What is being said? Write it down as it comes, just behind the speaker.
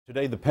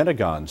Today, the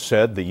Pentagon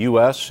said the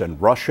U.S. and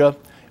Russia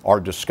are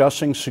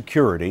discussing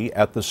security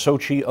at the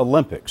Sochi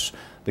Olympics.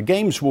 The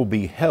Games will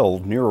be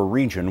held near a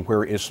region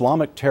where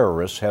Islamic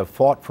terrorists have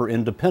fought for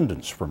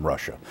independence from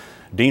Russia.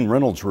 Dean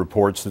Reynolds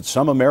reports that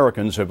some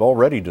Americans have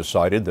already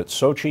decided that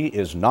Sochi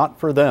is not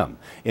for them,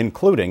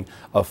 including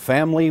a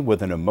family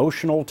with an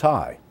emotional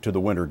tie to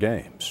the Winter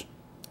Games.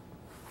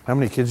 How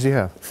many kids do you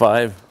have?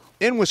 5.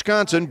 In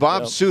Wisconsin,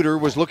 Bob Suter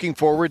was looking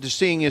forward to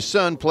seeing his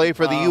son play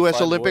for the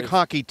U.S. Olympic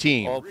hockey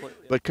team.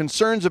 But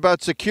concerns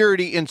about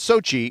security in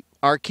Sochi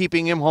are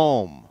keeping him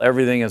home.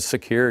 Everything is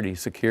security,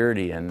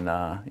 and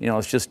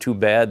it's just too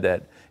bad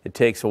that it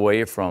takes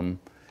away from,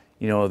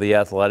 the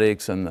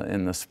athletics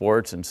and the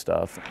sports and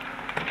stuff.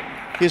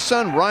 His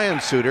son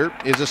Ryan Suter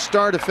is a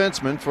star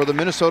defenseman for the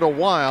Minnesota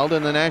Wild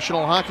in the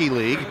National Hockey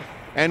League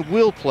and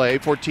will play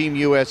for Team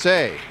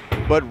USA.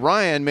 But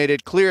Ryan made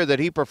it clear that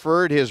he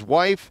preferred his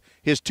wife,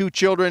 his 2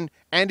 children,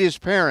 and his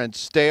parents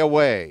stay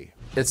away.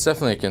 It's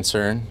definitely a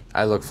concern.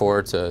 I look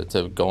forward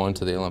to going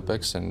to the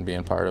Olympics and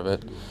being part of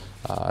it.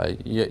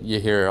 You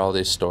hear all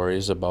these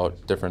stories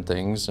about different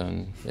things,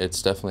 and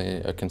it's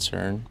definitely a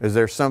concern. Is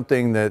there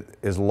something that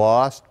is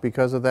lost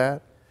because of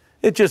that?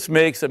 It just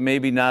makes it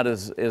maybe not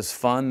as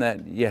fun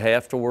that you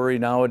have to worry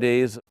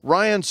nowadays.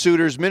 Ryan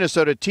Suter's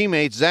Minnesota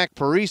teammate Zach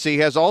Parisi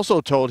has also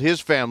told his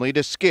family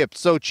to skip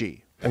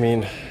Sochi. I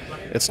mean,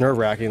 it's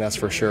nerve-wracking, that's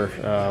for sure.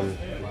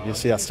 You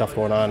see that stuff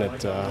going on,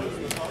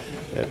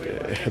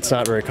 it's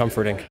not very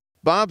comforting.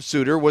 Bob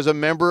Suter was a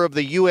member of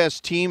the U.S.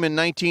 team in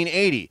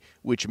 1980,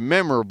 which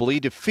memorably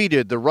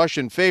defeated the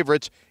Russian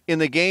favorites in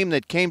the game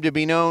that came to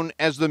be known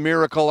as the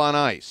Miracle on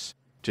Ice.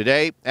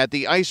 Today, at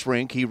the ice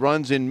rink he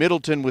runs in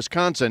Middleton,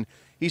 Wisconsin,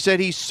 he said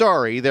he's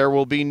sorry there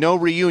will be no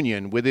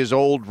reunion with his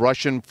old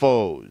Russian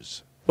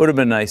foes. Would have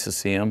been nice to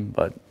see him,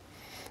 but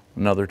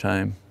another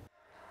time.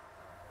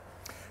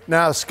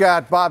 Now,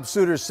 Scott, Bob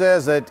Suter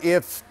says that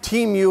if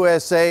Team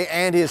USA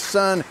and his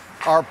son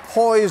are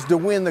poised to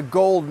win the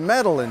gold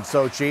medal in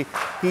Sochi,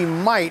 he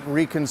might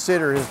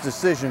reconsider his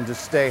decision to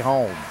stay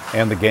home.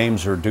 And the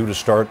Games are due to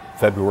start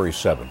February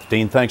 7th.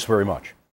 Dean, thanks very much.